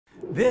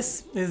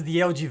This is the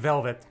LG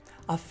Velvet,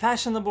 a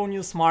fashionable new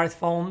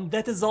smartphone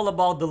that is all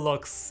about the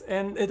looks,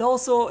 and it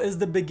also is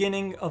the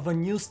beginning of a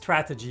new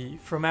strategy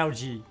from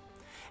LG.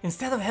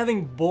 Instead of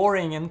having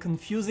boring and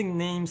confusing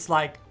names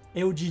like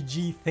LG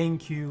G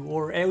Thank You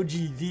or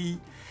LG V,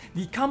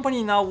 the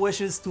company now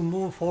wishes to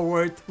move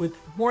forward with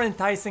more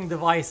enticing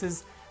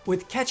devices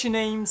with catchy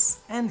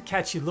names and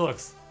catchy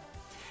looks.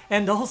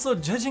 And also,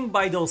 judging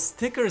by those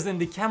stickers in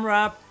the camera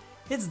app,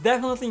 it's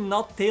definitely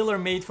not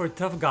tailor-made for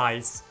tough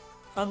guys.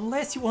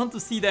 Unless you want to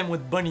see them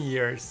with bunny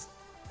ears.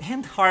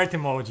 And heart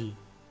emoji.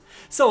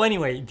 So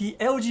anyway, the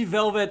LG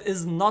Velvet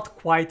is not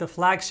quite a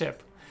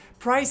flagship.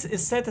 Price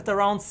is set at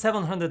around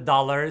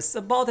 $700,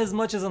 about as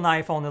much as an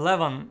iPhone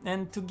 11,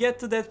 and to get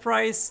to that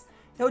price,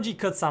 LG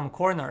cut some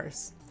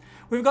corners.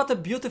 We've got a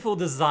beautiful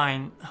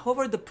design,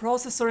 however the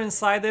processor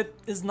inside it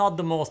is not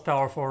the most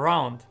powerful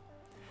around.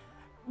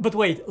 But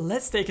wait,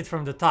 let's take it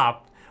from the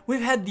top. We've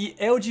had the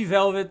LG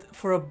Velvet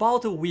for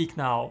about a week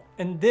now,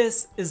 and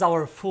this is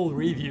our full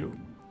review.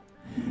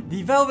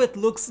 The Velvet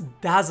looks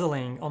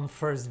dazzling on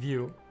first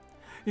view.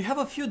 We have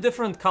a few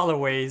different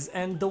colorways,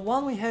 and the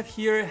one we have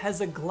here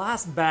has a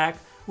glass back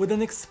with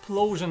an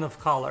explosion of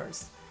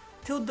colors.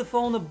 Tilt the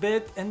phone a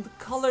bit and the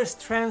colors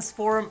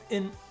transform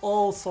in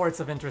all sorts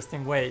of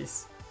interesting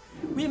ways.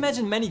 We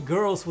imagine many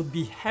girls would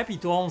be happy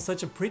to own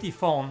such a pretty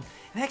phone,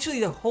 and actually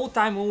the whole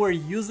time we were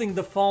using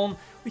the phone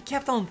we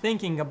kept on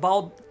thinking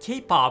about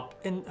K-pop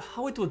and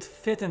how it would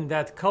fit in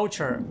that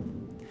culture.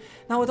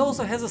 Now it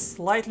also has a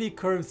slightly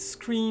curved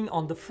screen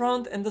on the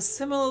front and a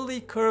similarly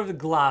curved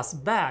glass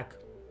back.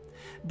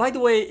 By the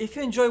way, if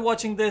you enjoy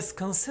watching this,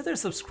 consider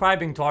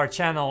subscribing to our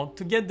channel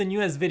to get the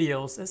newest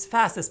videos as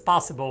fast as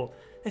possible.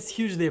 It's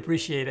hugely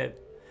appreciated.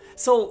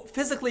 So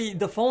physically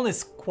the phone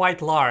is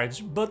quite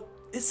large, but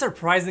it's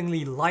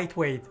surprisingly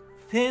lightweight,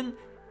 thin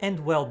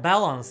and well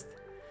balanced.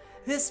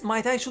 This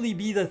might actually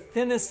be the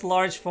thinnest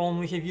large phone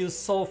we have used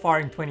so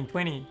far in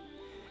 2020.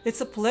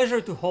 It's a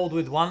pleasure to hold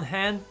with one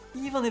hand,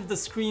 even if the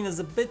screen is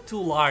a bit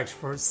too large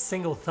for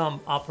single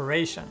thumb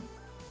operation.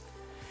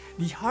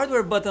 The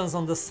hardware buttons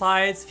on the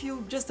sides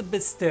feel just a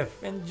bit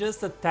stiff and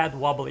just a tad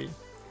wobbly.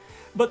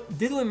 But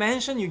did we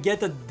mention you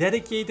get a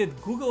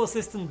dedicated Google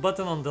Assistant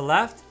button on the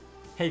left?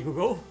 Hey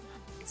Google!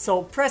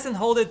 So press and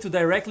hold it to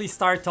directly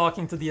start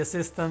talking to the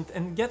assistant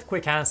and get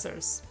quick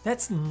answers.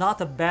 That's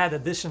not a bad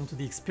addition to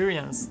the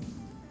experience.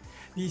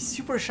 The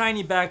super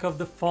shiny back of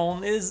the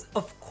phone is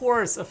of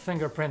course a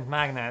fingerprint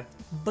magnet,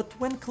 but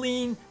when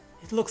clean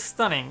it looks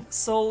stunning,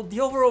 so the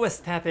overall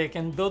aesthetic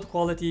and build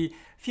quality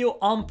feel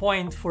on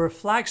point for a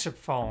flagship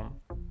phone.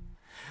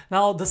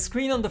 Now the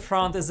screen on the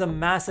front is a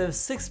massive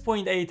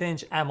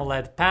 6.8-inch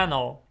AMOLED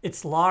panel.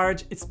 It's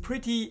large, it's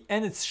pretty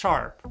and it's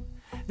sharp.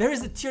 There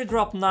is a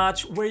teardrop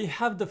notch where you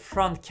have the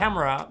front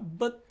camera,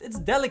 but it's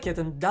delicate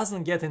and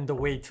doesn't get in the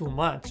way too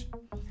much.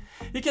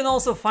 You can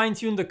also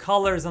fine-tune the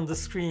colors on the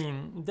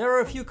screen. There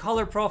are a few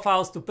color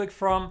profiles to pick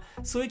from,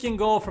 so you can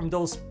go from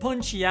those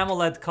punchy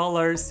AMOLED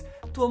colors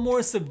to a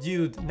more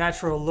subdued,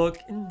 natural look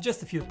in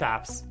just a few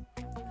taps.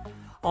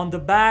 On the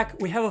back,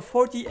 we have a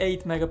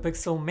 48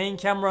 megapixel main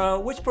camera,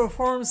 which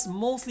performs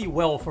mostly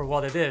well for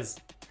what it is.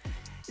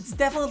 It's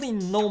definitely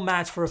no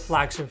match for a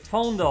flagship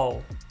phone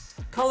though.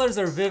 Colors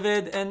are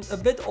vivid and a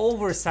bit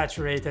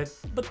oversaturated,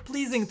 but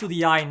pleasing to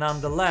the eye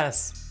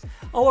nonetheless.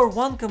 Our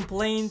one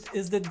complaint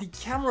is that the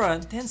camera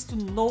tends to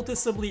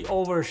noticeably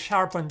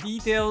over-sharpen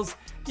details,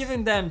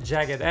 giving them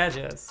jagged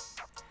edges.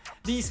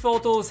 These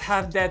photos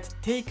have that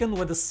taken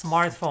with a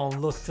smartphone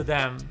look to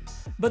them,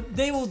 but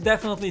they will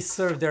definitely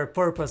serve their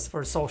purpose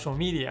for social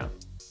media.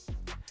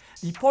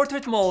 The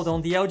portrait mode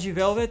on the LG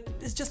Velvet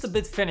is just a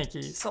bit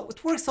finicky, so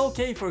it works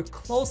okay for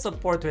close-up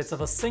portraits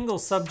of a single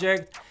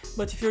subject,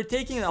 but if you're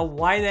taking a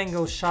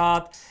wide-angle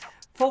shot,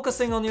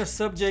 focusing on your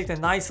subject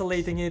and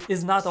isolating it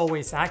is not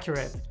always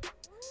accurate.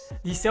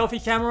 The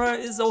selfie camera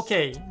is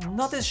okay,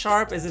 not as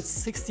sharp as its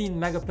 16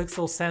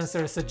 megapixel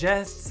sensor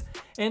suggests,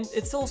 and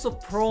it's also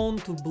prone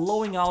to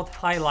blowing out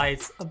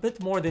highlights a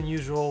bit more than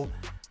usual,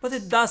 but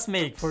it does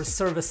make for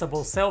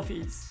serviceable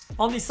selfies.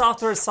 On the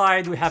software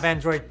side, we have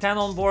Android 10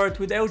 on board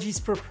with LG's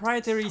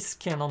proprietary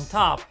skin on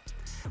top.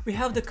 We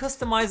have the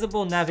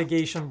customizable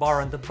navigation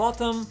bar on the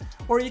bottom,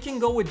 or you can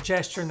go with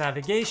gesture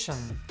navigation.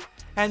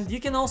 And you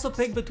can also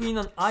pick between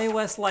an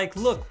iOS-like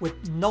look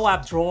with no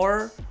app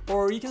drawer,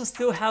 or you can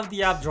still have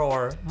the app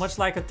drawer, much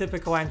like a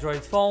typical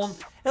Android phone.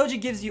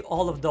 LG gives you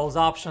all of those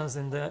options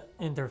in the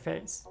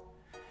interface.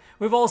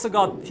 We've also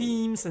got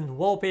themes and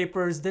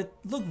wallpapers that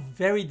look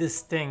very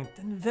distinct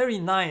and very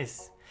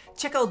nice.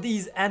 Check out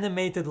these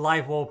animated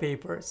live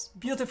wallpapers.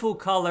 Beautiful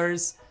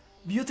colors,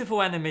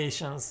 beautiful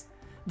animations.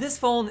 This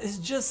phone is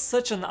just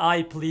such an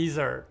eye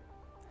pleaser.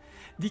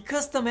 The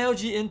custom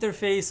LG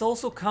interface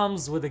also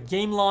comes with a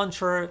game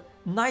launcher,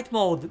 night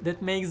mode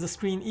that makes the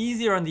screen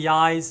easier on the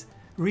eyes,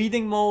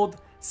 reading mode,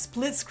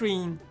 split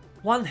screen,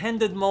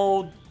 one-handed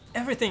mode,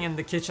 everything in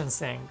the kitchen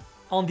sink.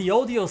 On the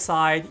audio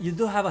side, you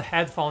do have a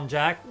headphone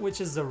jack, which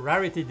is a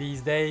rarity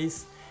these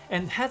days,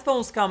 and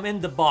headphones come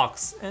in the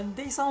box and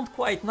they sound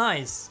quite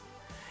nice.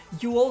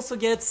 You also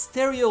get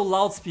stereo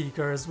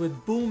loudspeakers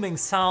with booming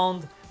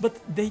sound, but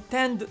they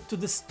tend to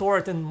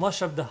distort and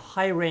mush up the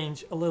high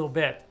range a little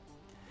bit.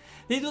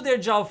 They do their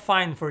job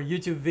fine for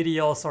YouTube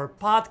videos or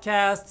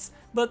podcasts,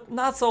 but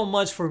not so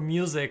much for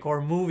music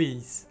or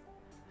movies.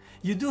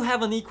 You do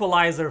have an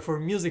equalizer for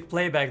music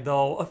playback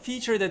though, a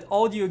feature that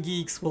audio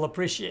geeks will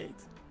appreciate.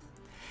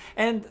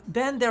 And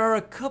then there are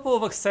a couple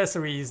of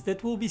accessories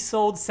that will be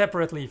sold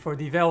separately for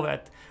the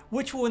Velvet,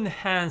 which will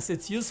enhance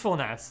its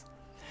usefulness.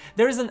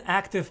 There is an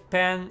active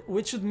pen,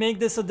 which should make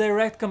this a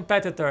direct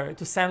competitor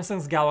to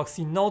Samsung's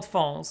Galaxy Note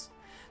phones.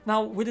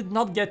 Now, we did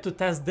not get to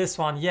test this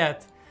one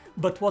yet,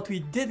 but what we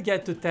did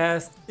get to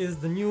test is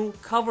the new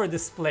cover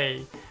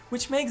display,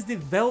 which makes the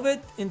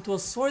Velvet into a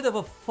sort of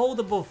a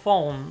foldable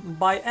phone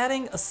by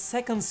adding a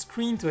second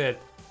screen to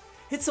it.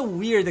 It's a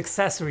weird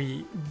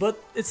accessory,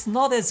 but it's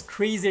not as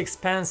crazy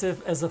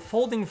expensive as a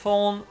folding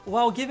phone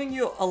while giving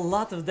you a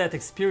lot of that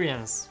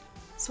experience,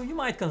 so you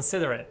might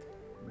consider it.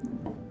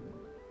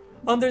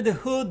 Under the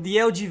hood, the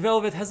LG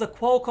Velvet has a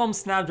Qualcomm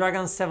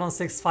Snapdragon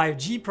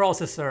 765G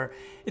processor.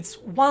 It's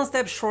one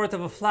step short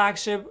of a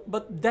flagship,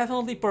 but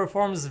definitely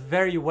performs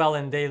very well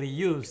in daily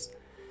use.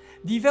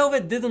 The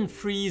Velvet didn't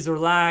freeze or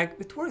lag,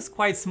 it works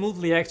quite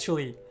smoothly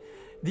actually.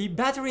 The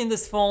battery in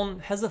this phone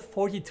has a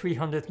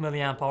 4300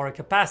 mAh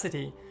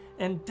capacity,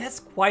 and that's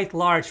quite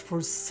large for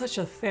such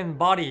a thin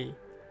body.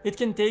 It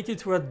can take you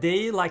through a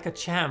day like a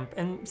champ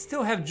and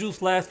still have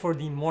juice left for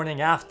the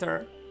morning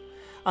after.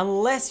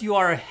 Unless you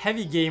are a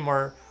heavy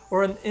gamer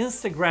or an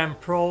Instagram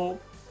pro,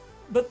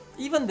 but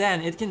even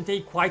then it can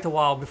take quite a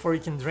while before you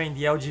can drain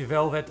the LG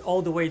Velvet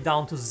all the way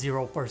down to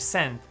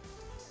 0%.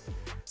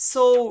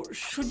 So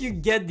should you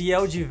get the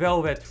LG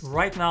Velvet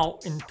right now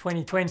in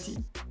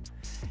 2020?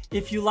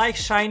 If you like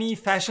shiny,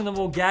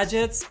 fashionable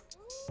gadgets,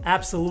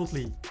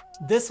 absolutely.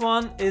 This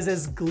one is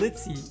as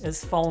glitzy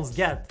as phones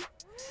get.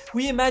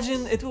 We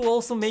imagine it will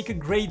also make a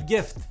great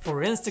gift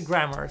for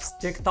Instagrammers,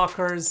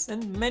 TikTokers,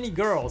 and many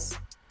girls.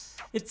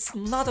 It's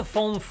not a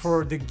phone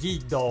for the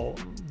geek though,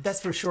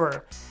 that's for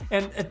sure.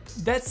 And at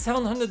that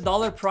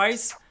 $700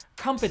 price,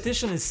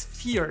 competition is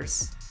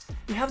fierce.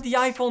 You have the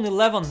iPhone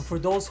 11 for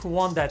those who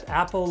want that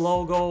Apple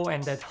logo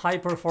and that high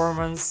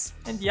performance,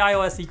 and the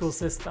iOS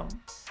ecosystem.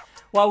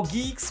 While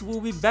geeks will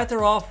be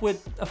better off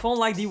with a phone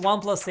like the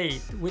OnePlus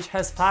 8, which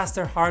has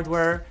faster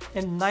hardware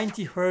and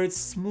 90Hz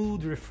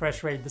smooth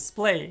refresh rate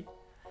display.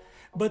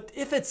 But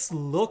if it's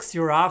looks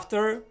you're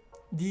after,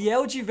 the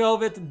LG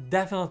Velvet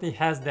definitely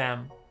has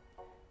them.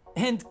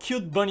 And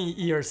cute bunny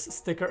ears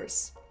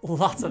stickers.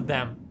 Lots of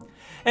them.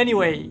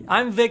 Anyway,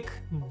 I'm Vic,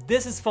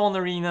 this is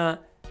PhoneArena,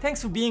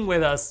 thanks for being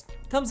with us.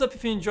 Thumbs up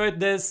if you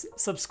enjoyed this,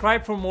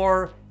 subscribe for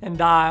more,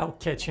 and I'll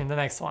catch you in the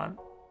next one.